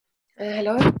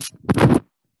Hello.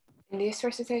 In this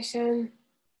recitation,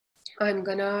 I'm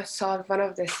gonna solve one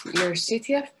of your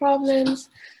CTF problems,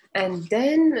 and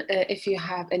then if you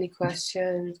have any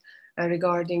questions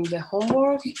regarding the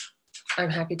homework, I'm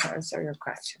happy to answer your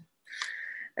question.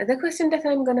 The question that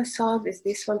I'm gonna solve is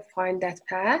this one: find that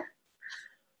path.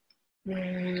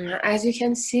 As you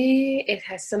can see, it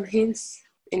has some hints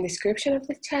in the description of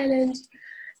the challenge.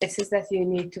 It says that you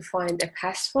need to find a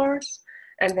password,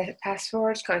 and the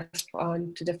password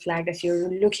corresponds to the flag that you're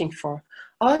looking for.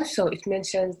 Also, it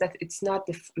mentions that it's not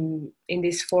in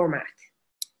this format.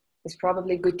 It's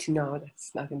probably good to know that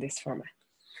it's not in this format.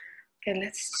 Okay,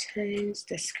 let's change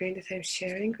the screen that I'm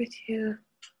sharing with you.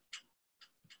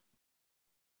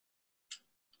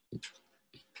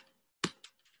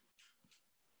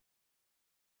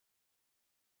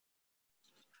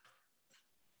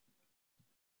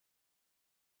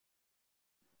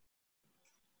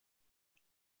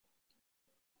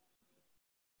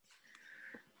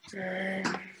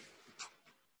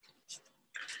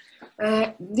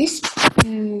 This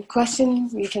question,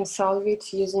 you can solve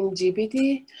it using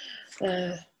GDB,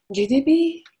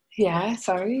 yeah,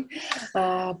 sorry.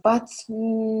 But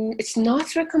it's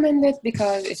not recommended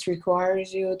because it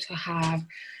requires you to have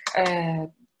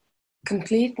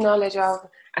complete knowledge of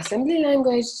assembly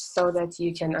language so that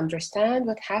you can understand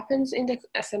what happens in the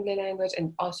assembly language,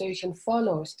 and also you can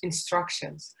follow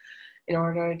instructions in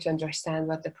order to understand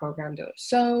what the program does.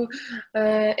 So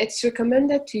it's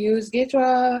recommended to use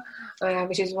Gitra,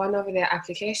 which is one of the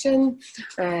applications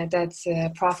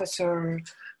that Professor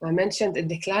mentioned in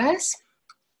the class.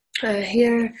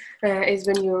 Here is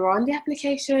when you run the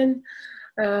application.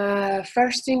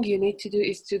 First thing you need to do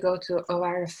is to go to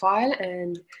our file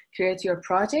and create your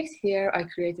project. Here I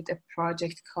created a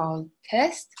project called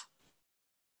test.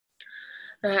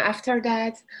 After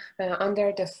that,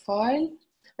 under the file,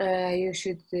 you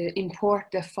should import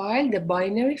the file, the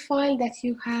binary file that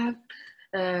you have.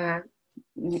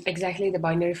 Exactly the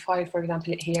binary file, for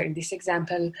example, here in this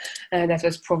example, that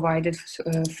was provided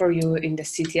for you in the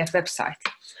CTF website.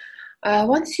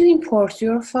 Once you import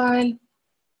your file,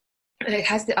 it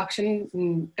has the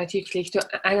option that you click to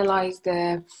analyze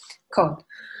the code.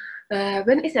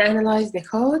 When it analyzes the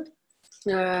code,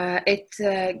 it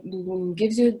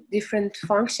gives you different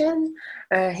functions.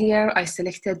 Here I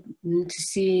selected to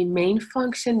see main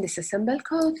function, disassemble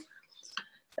code.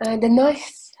 The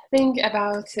nice thing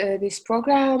about this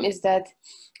program is that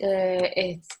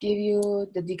it gives you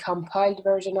the decompiled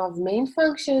version of main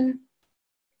function.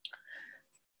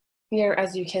 Here,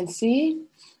 as you can see,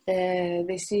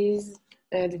 this is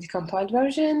the decompiled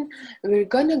version. We're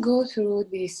gonna go through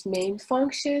this main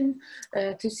function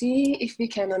to see if we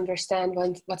can understand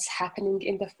what's happening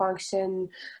in the function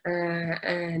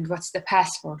and what's the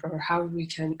password, or how we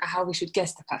should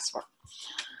guess the password.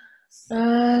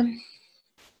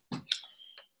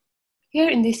 Here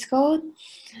in this code,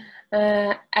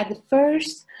 at the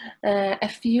first, a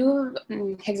few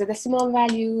hexadecimal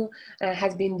value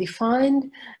has been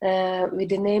defined with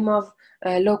the name of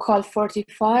local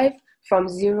 45 from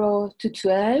 0 to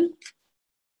 12.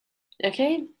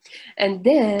 Okay, and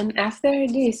then after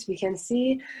this, we can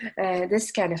see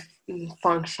this kind of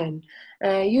function.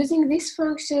 Using this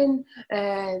function,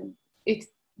 it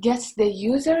gets the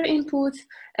user input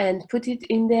and put it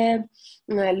in the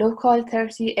local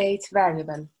 38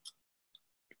 variable.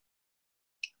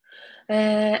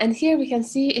 And here we can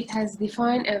see it has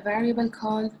defined a variable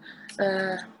called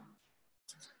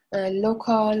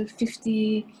local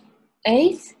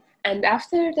 58, and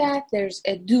after that there's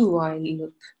a do-while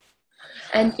loop.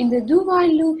 And in the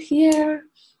do-while loop here,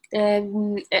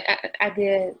 at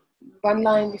the one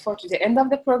line before to the end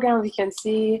of the program, we can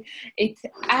see it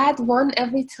add 1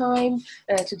 every time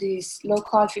to this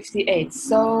local 58.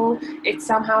 So it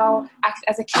somehow acts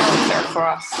as a counter for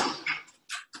us.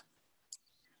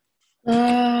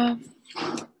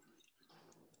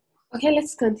 Okay,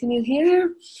 let's continue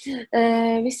here.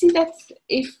 We see that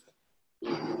if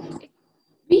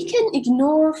we can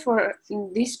ignore for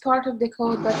this part of the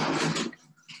code, but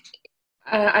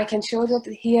I can show that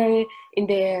here in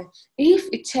the if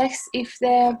it checks if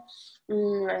the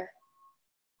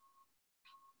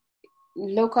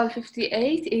local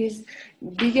 58 is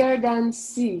bigger than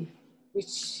C, which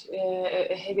is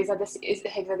the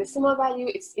hexadecimal value.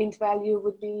 Its int value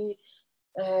would be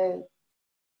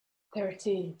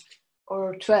 13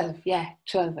 or 12. Yeah,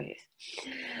 12 I guess.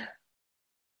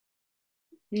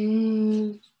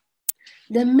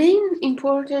 The main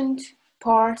important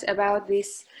part about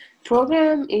this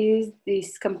program is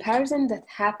this comparison that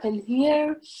happened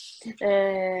here.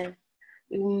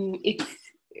 It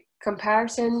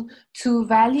comparison two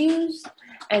values,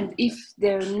 and if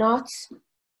they're not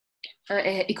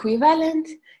equivalent,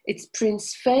 it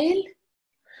prints fail.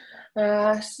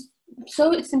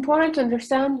 So it's important to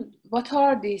understand what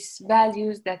are these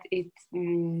values that it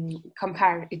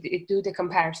do the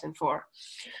comparison for.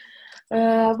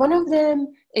 One of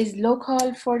them is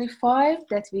local 45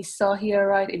 that we saw here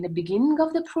right in the beginning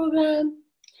of the program.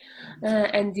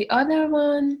 And the other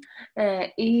one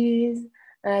is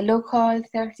local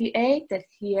 38 that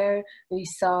here we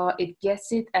saw it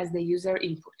gets it as the user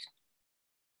input.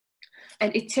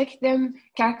 And it checked them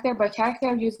character by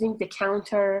character using the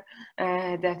counter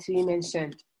that we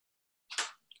mentioned.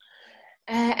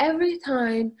 Every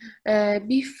time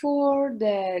before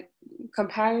the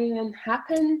comparison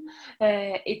happen,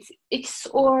 it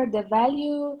XOR the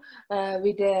value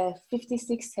with the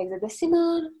 56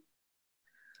 hexadecimal,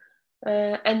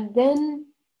 and then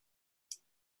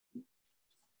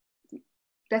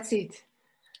that's it.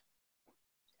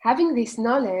 Having this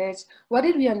knowledge, what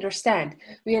did we understand?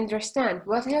 We understand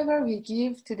whatever we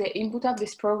give to the input of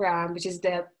this program, which is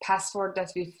the password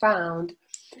that we found,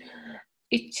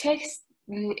 it checks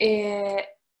it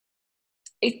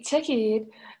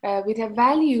with a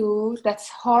value that's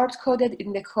hard-coded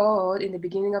in the code, in the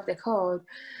beginning of the code,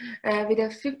 with a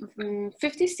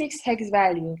 56 hex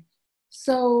value.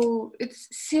 So it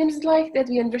seems like that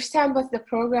we understand what the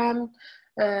program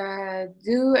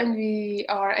do, and we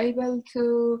are able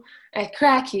to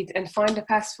crack it and find the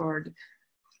password.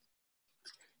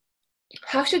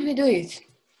 How should we do it?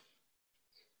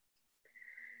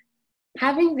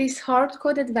 Having these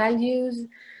hard-coded values,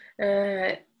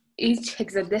 each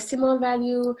hexadecimal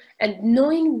value, and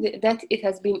knowing that it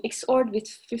has been XORed with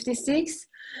 56,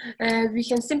 we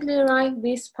can simply write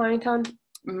this Python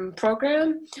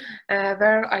program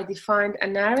where I defined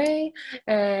an array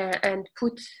and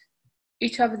put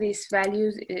each of these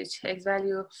values, each hex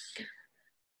value,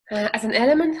 as an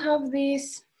element of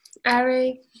this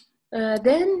array.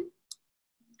 Then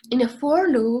in a for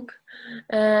loop,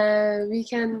 we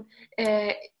can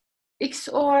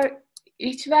XOR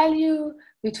each value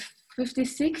with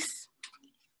 56.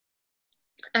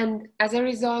 And as a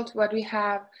result, what we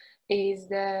have is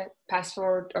the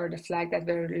password or the flag that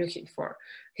we're looking for.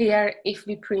 Here, if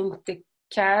we print the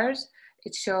chars,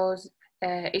 it shows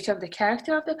each of the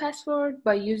character of the password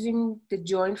by using the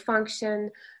join function,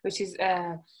 which is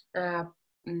a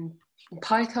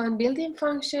Python built-in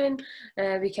function.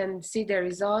 We can see the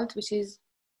result, which is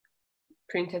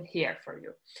printed here for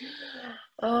you.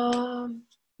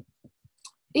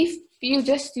 If you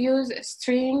just use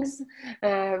strings,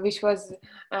 which was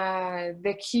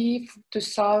the key to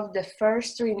solve the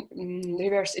first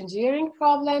reverse engineering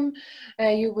problem,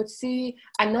 you would see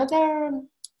another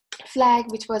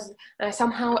flag, which was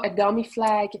somehow a dummy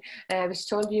flag, which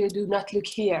told you do not look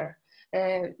here.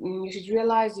 You should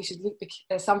realize you should look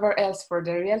somewhere else for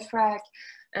the real flag.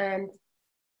 And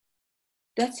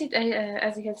that's it.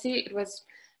 As you can see, it was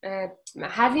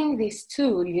having this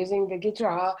tool using the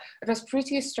Ghidra, it was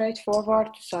pretty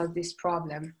straightforward to solve this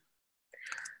problem.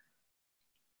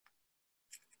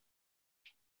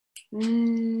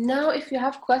 Now, if you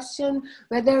have questions,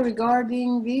 whether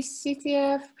regarding this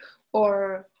CTF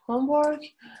or homework,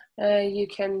 you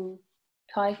can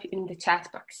type in the chat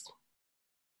box.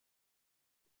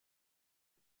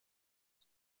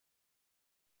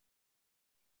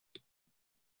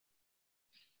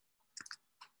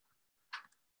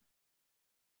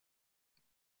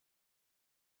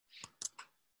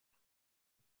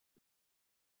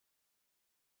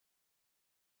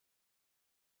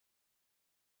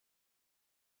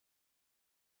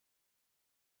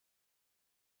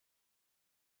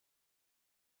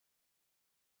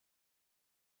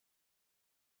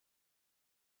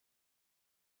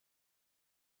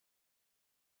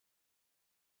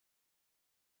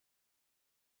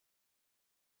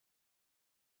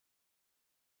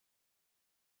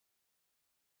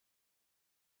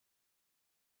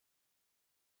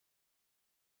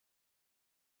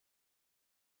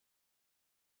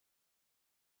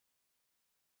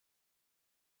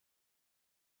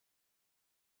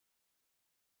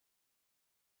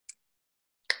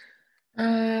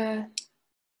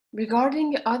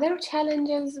 Regarding other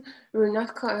challenges, we will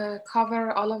not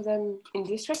cover all of them in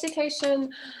this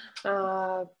recitation,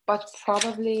 but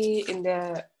probably in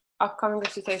the upcoming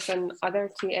recitation, other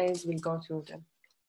TAs will go through them.